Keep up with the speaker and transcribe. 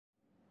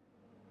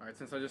Alright,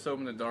 since I just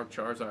opened the Dark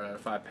Charizard out of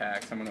 5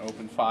 packs, I'm going to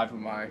open 5 of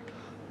my...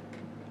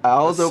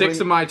 Six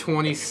of my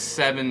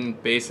 27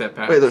 base set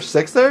packs. Wait, there's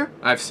 6 there?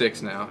 I have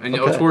 6 now. And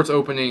okay. Tort's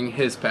opening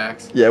his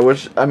packs. Yeah,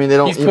 which, I mean, they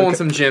don't... He's pulling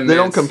some gym They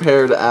don't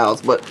compare to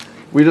Al's, but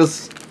we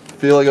just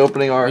feel like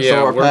opening some of our packs.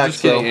 Yeah, we're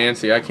just getting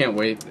antsy. I can't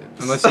wait.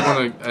 Unless you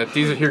want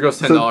to... here goes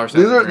 $10.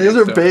 So these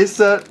are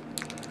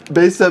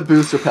base set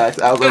booster packs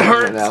Al's opening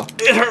right now.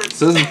 It hurts!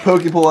 So this is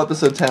Pokeball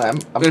episode 10,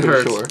 I'm pretty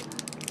sure.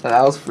 And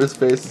Al's his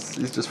face,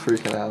 he's just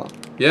freaking out.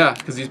 Yeah,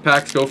 because these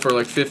packs go for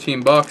like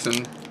 $15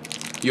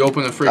 and you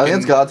open a freaking... I think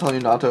it's God telling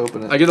you not to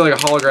open it. I get like a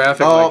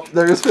holographic... Oh,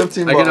 there's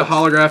 $15. I get a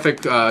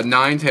holographic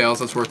Ninetales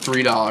that's worth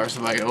 $3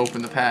 if I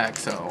open the pack,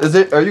 so...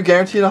 Are you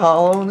guaranteed a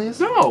holo on these?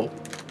 No!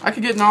 I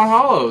could get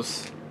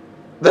non-holos.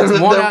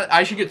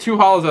 I should get 2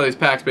 holos out of these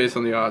packs based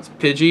on the odds.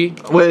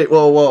 Pidgey. Wait,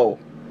 whoa.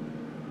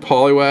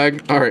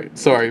 Poliwag. Alright,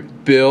 sorry.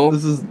 Bill.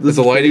 This is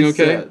the lighting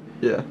okay? Set.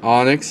 Yeah.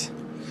 Onyx.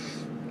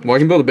 Well, I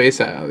can build a base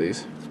set out of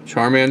these.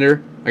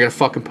 Charmander. I got a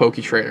fucking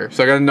Poketrader.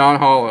 So I got a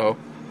non-holo.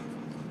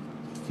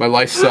 My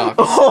life sucks.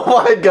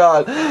 Oh my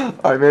god.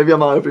 Alright, maybe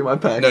I'm not opening my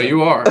packs. No,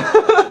 you are.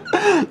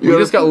 You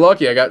just got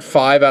lucky. I got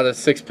 5 out of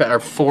 6 or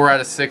 4 out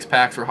of 6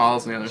 packs for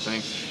holos and the other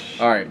thing.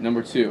 Alright,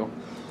 number 2.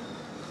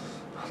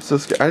 I'm so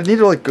scared. I need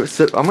to like go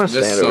sit. I'm gonna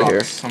stand over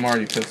here. I'm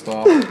already pissed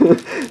off.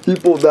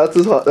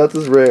 That's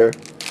his rare.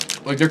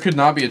 Like there could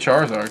not be a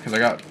Charizard because I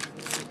got...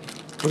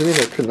 What do you mean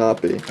there could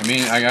not be? I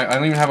mean, I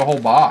don't even have a whole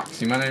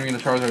box. You might not even get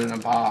a Charizard in a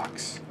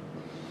box.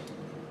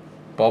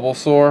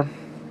 Bulbasaur.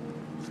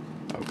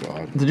 Oh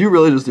god. Did you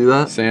really just do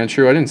that?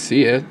 Sandshrew, I didn't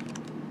see it.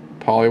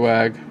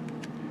 Poliwag.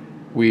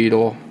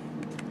 Weedle.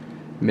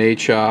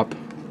 Machop.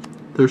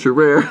 There's your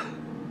rare.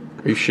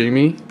 Are you shitting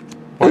me?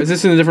 Why is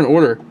this in a different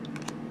order?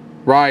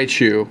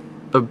 Raichu.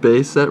 A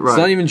base set, right? It's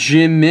not even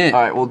Gym Mint.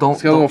 Alright, well don't...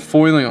 It's got a little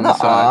foiling on the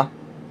side.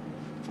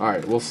 Nuh-uh.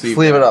 Alright, we'll see.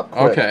 Sleeve it up,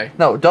 quick. Okay.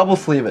 No, double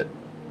sleeve it.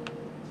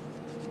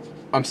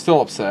 I'm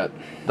still upset.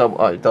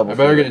 Alright, double I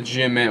better sleeve get a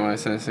Gym Mint when I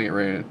send this thing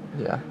rated.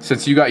 Yeah.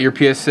 Since you got your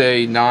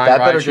PSA 9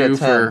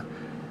 Raichu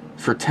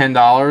for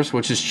 $10,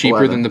 which is cheaper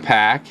 11. than the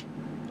pack,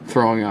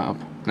 throwing up.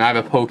 And I have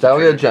a Poke. That'll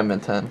get a Gem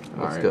Mint 10. That's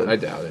Alright, good. I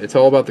doubt it. It's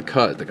all about the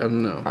cut. Like, I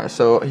don't know. Alright,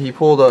 so he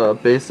pulled a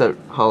base set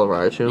Holo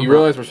Raichu. You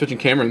realize we're switching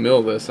camera in the middle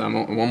of this.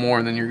 I'm one more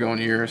and then you're going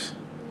to yours.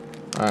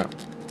 Alright.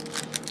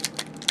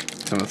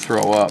 I'm gonna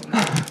throw up.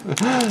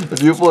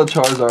 If you pull a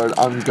Charizard,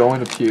 I'm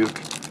going to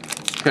puke.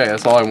 Okay,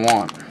 that's all I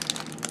want.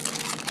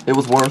 It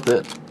was worth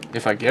it.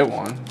 If I get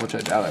one, which I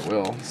doubt I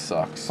will. It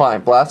sucks.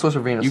 Fine, Blastoise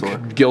or Venusaur? You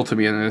could guilt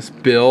me in this.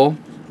 Bill,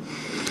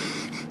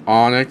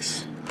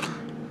 Onyx,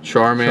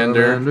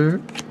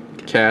 Charmander.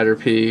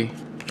 Caterpie,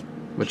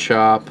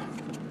 Machop,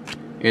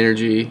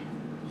 Energy.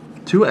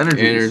 2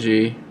 energies.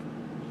 Energy.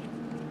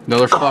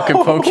 Another fucking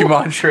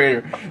Pokemon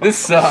trader. This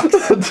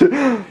sucks.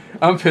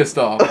 I'm pissed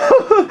off.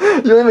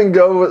 You didn't even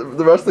go with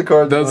the rest of the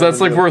cards.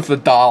 That's like worth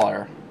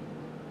 $1.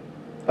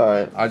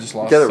 Alright. I just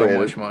lost so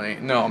much money.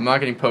 No, I'm not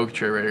getting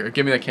Poketrader.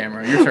 Give me that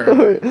camera. Your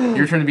turn.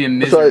 Your turn to be a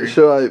misery.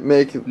 Should I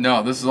make...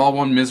 No, this is all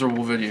one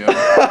miserable video.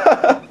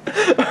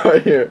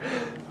 Right here.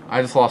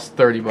 I just lost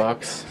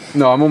 $30.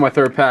 No, I'm on my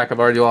 3rd pack. I've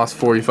already lost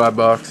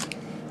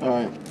 $45.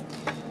 Alright.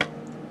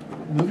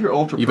 Move your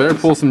Ultra. You better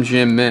pull some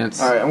Gym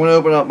Mints. Alright, I'm gonna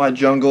open up my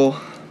Jungle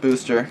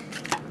booster.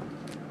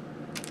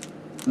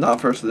 Not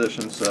first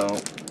edition, so...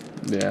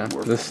 Yeah,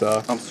 this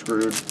sucks. I'm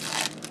screwed.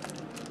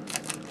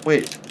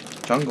 Wait,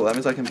 Jungle, that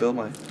means I can build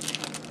my...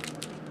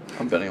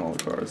 I'm betting all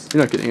the cards.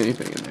 You're not getting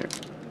anything in there.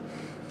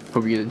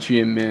 Hope you get a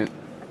Gym Mint.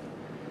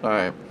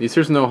 Alright. At least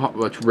there's no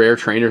rare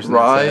trainers in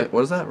that set.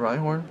 What is that?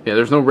 Rhyhorn? Yeah,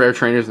 there's no rare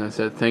trainers in that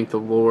set. Thank the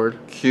Lord.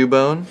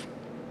 Cubone.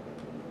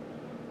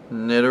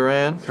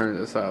 Nidoran. Turn it to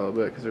the side a little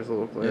bit because there's a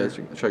little glare.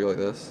 Yeah, try to go like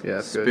this. Yeah,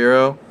 that's good.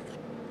 Spearow.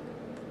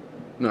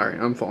 Alright,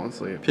 I'm falling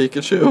asleep.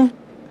 Pikachu.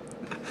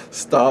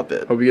 Stop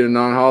it. Hope you get a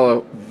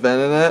non-holo.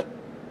 Venonat.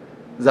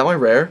 Is that my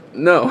rare?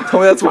 No. Tell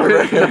me that's my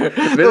rare.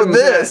 No,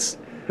 this.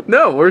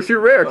 No, where's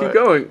your rare? Keep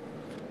going.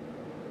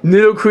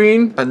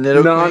 Nidoqueen. A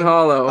Nidoqueen.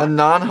 Non-holo. A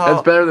non-holo.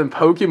 That's better than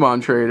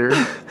Pokemon Trader.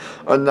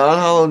 A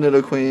non-holo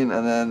Nidoqueen,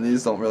 and then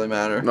these don't really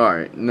matter.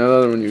 Alright,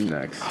 another one you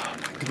next.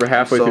 We're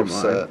halfway so through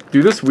mine.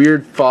 Do this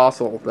weird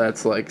fossil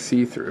that's like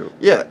see-through.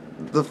 Yeah,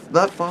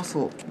 that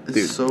fossil is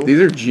Dude, so... these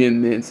are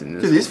Gym Mints in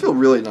this. Dude, these feel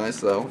really nice,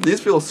 though.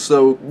 These feel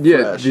so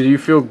fresh. Did you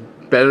feel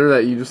better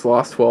that you just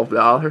lost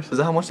 $12? Is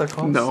that how much that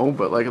costs? No,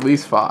 but like at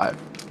least $5.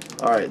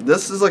 Alright,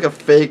 this is like a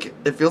fake...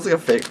 It feels like a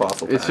fake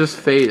fossil pack. It's just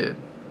faded.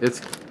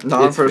 It's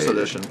non-first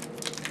edition.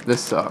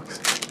 This sucks.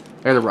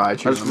 I got a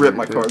Raichu. I just ripped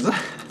my cards.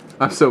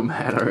 I'm so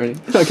mad already.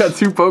 I got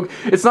 2 Poke.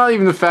 It's not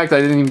even the fact that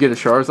I didn't even get a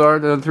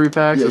Charizard in 3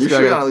 packs. Yeah, you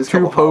should got at least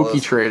 2 Poke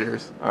holos.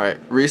 Traders.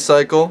 Alright,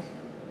 Recycle.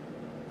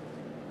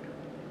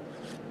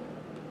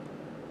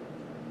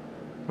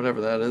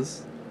 Whatever that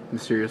is.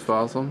 Mysterious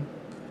Fossil.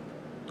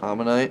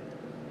 Ammonite.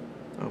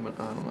 I don't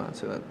know how to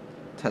say that.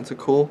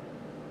 Tentacool.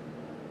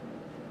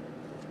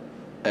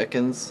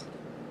 Ekans.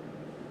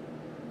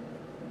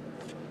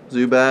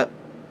 Zubat.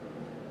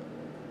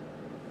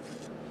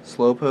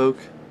 Slowpoke.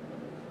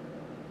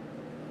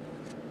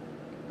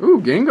 Ooh,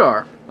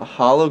 Gengar. A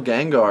holo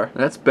Gengar.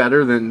 That's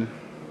better than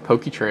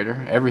Poke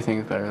Trader.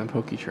 Everything's better than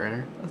Poke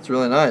Trader. That's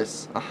really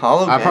nice. A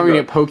holo Gengar. I'm probably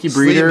gonna get Poke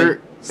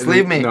Breeder.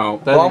 Sleeve me. No,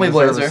 that Balmy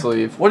doesn't deserve Blazer. a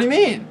sleeve. What do you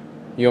mean?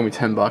 You owe me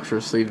 $10 for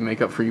a sleeve to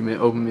make up for you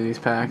opening me these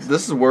packs.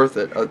 This is worth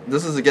it.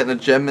 This is getting a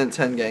Gem Mint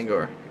 10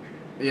 Gengar.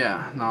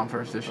 Yeah,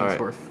 non-first edition is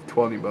worth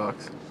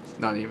 $20.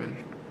 Not even.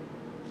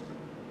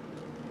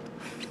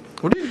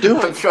 What are you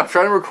doing? I'm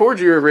trying to record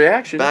your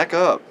reaction. Back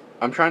up.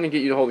 I'm trying to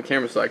get you to hold the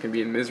camera so I can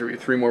be in misery.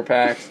 3 more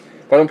packs.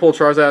 If I don't pull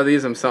Charizard out of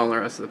these, I'm selling the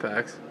rest of the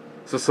packs.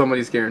 So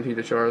somebody's guaranteed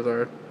a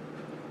Charizard.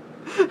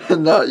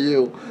 Not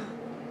you.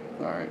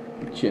 Alright,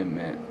 Gem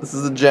Mint. This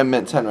is a Gem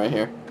Mint 10 right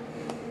here.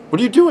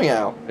 What are you doing,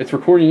 Al? It's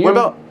recording you. What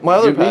about my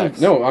other packs?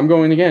 No, I'm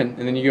going again,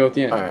 and then you go at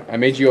the end. Alright. I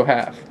made you go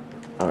half.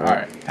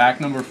 Alright. Pack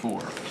number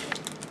 4.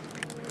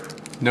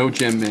 No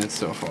Gem Mints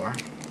so far.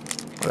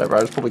 Whatever,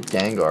 I just pulled a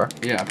Gengar.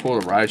 Yeah, I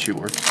pulled a Raichu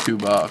worth $2.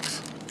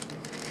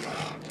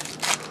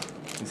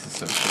 This is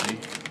so shitty.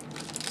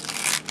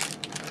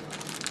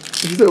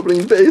 He's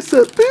opening base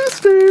set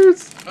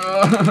boosters!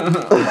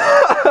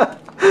 I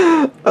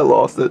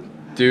lost it.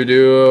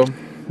 Doo-Doo,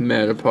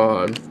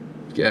 Metapod,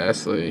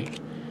 Ghastly,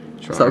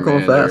 Charmander, Stop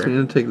going fast, we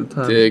need to take the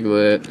time.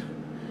 Diglett.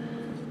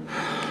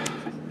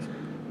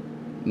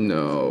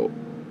 No.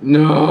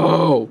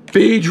 No!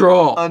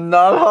 Beedrill! A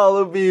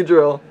non-holo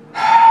Beedrill.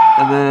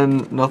 And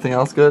then nothing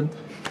else good?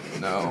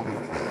 No.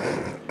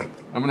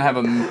 I'm gonna have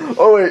a mint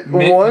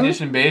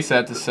condition base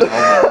set to sell.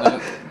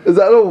 Is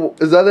that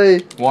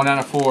a 1 out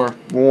of 4.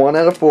 1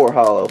 out of 4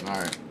 holo?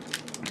 Alright.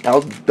 I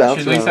was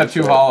bouncing. Should at least have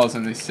 2 holos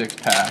in these 6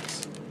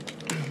 packs.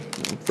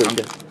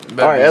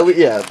 Alright,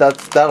 yeah,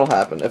 that'll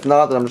happen. If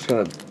not, then I'm just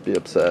gonna be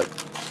upset.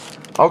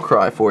 I'll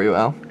cry for you,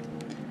 Al.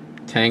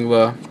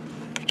 Tangela,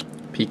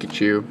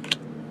 Pikachu,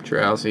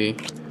 Drowsy,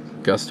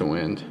 Gust of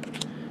Wind,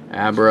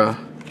 Abra,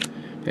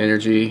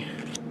 Energy.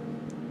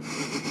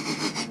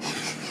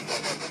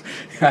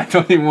 I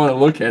don't even want to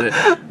look at it.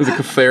 There's a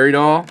Clefairy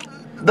doll.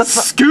 That's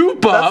not,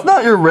 Scoop Up! That's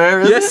not your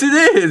rare, is yes, it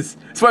is!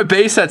 It's my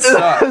base set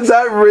sucks. Is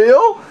that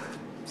real?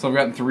 So I've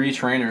gotten 3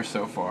 trainers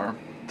so far.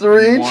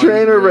 3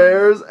 trainer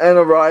rares and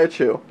a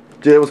Raichu.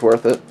 Dude, it was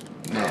worth it.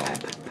 No,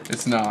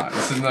 it's not.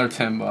 This is another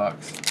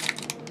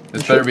 $10.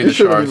 This better be the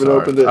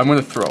Charizard. I'm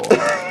gonna throw up.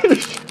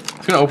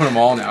 I'm gonna open them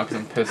all now because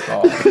I'm pissed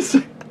off.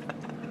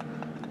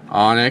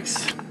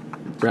 Onyx,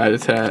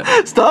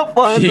 Rattata, stop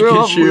flying through. I'm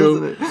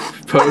losing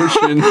Pikachu,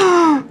 Potion,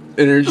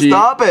 Energy.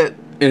 Stop it.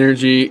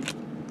 Energy.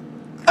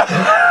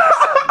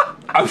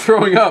 I'm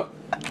throwing up.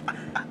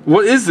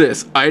 What is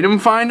this? Item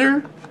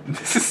Finder?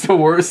 This is the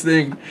worst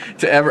thing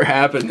to ever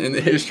happen in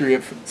the history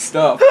of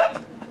stuff.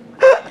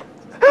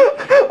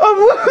 I'm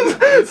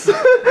losing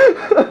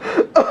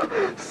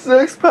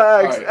 6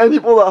 packs, right. And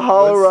you pull a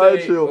holo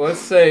Raichu. Let's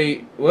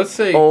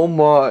say. Oh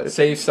my!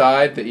 Safe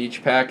side that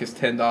each pack is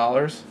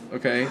 $10.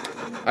 Okay,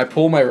 I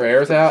pull my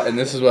rares out, and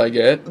this is what I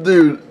get.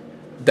 Dude,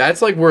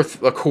 that's like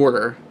worth a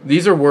quarter.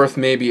 These are worth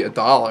maybe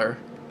 $1.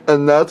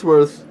 And that's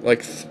worth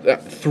like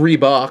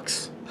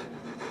 $3.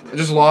 I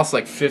just lost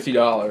like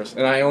 $50,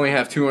 and I only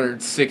have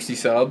 260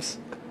 subs.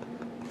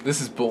 This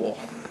is bull.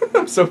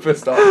 I'm so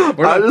pissed off.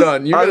 We're not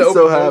done. You gotta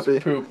open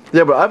those poop.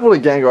 Yeah, but I pulled a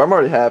Gengar. I'm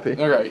already happy.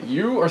 Okay,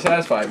 you are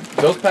satisfied.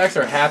 Those packs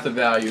are half the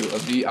value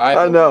of the.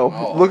 I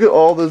know. Look at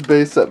all those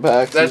base set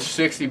packs. That's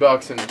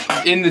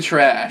 $60 in the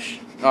trash.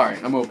 All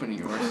right, I'm opening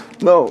yours.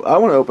 No, I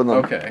want to open them.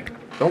 Okay.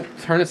 Don't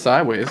turn it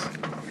sideways.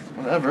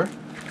 Whatever.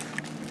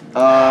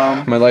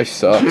 My life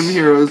sucks. Gym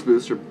Heroes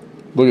booster.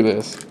 Look at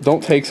this.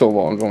 Don't take so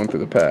long going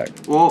through the pack.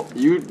 Well,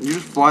 you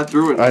just fly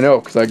through it. I know,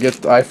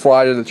 because I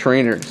fly to the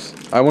trainers.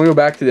 I want to go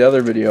back to the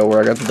other video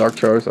where I got the Dark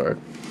Charizard.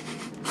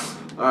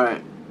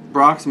 Alright.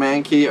 Brock's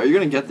Mankey. Are you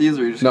going to get these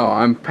or are you just... No,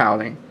 I'm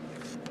pouting.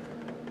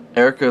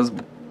 Erica's...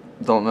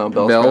 Don't know.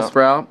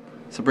 Bellsprout.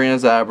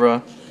 Sabrina's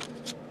Abra.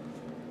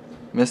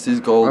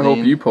 Misty's Goldeen. I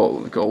hope you pull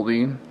the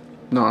Goldeen.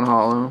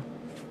 Non-holo.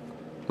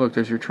 Look,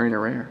 there's your trainer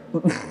rare.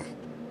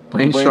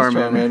 Blaine's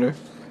Charmander.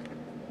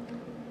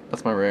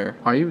 That's my rare.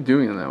 Why are you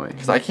doing it that way?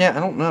 Because I can't. I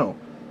don't know.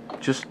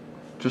 Just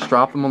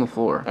drop them on the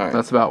floor. All right.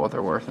 That's about what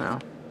they're worth now.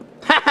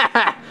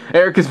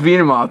 Erica's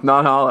Venomoth,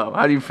 not hollow.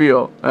 How do you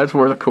feel? That's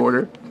worth a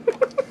quarter.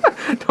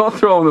 Don't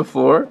throw on the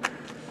floor.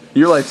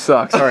 Your life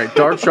sucks. All right,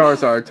 Dark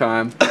Charizard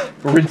time.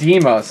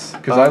 Redeem us,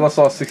 because I lost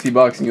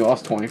 $60 and you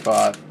lost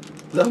 25.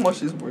 Is that how much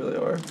these really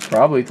are?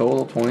 Probably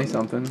total 20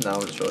 something. Now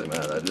I'm just really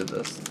mad I did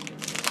this.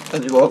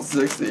 And you lost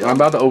 60. I'm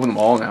about to open them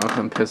all now because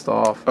I'm pissed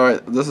off. All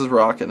right, this is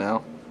Rocket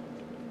now.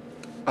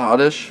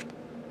 Oddish,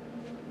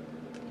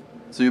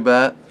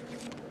 Zubat,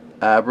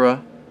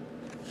 Abra,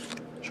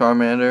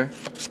 Charmander,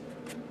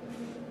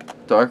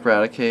 Dark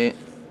Raticate,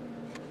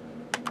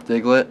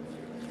 Diglett,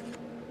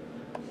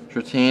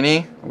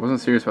 Dratini. I wasn't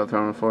serious about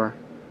throwing the floor.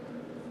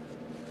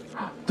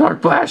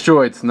 Dark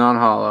Blastoise,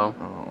 non-hollow.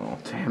 Oh,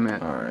 damn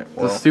it. Alright,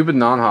 well. The stupid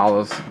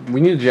non-hollows.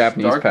 We need a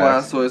Japanese Dark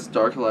packs. Blastoise,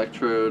 Dark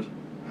Electrode,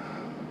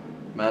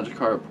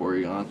 Magikarp,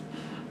 Porygon.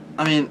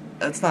 I mean,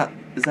 it's not...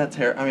 Is that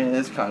terrible? I mean, it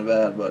is kind of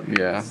bad, but...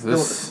 Yeah,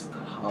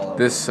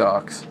 this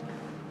sucks.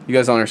 You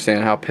guys don't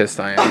understand how pissed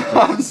I am.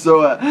 I'm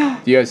so.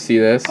 Do you guys see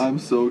this? I'm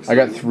so I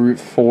excited. got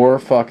 4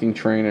 fucking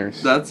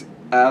trainers. That's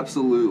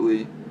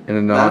absolutely.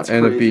 And a That's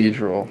and a crazy.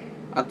 Beedrill.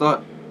 I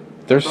thought.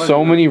 There's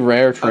so many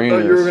rare trainers.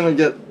 I thought you were gonna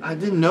get. I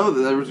didn't know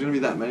that there was gonna be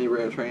that many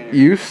rare trainers.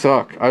 You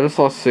suck. I just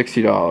lost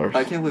 $60.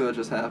 I can't believe that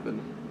just happened.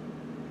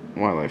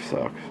 My life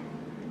sucks.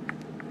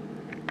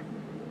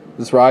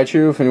 This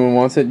Raichu, if anyone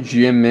wants it,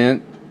 Gym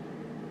Mint.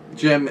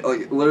 Gym,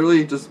 like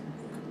literally just.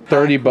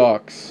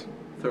 $30.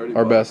 30.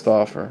 Our best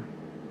offer.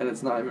 And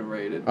it's not even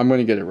rated. I'm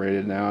gonna get it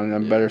rated now, and I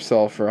better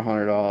sell it for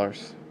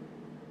 $100.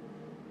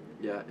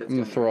 Yeah, it's I'm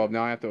gonna throw up.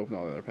 Now I have to open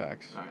all the other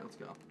packs. Alright, let's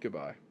go.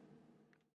 Goodbye.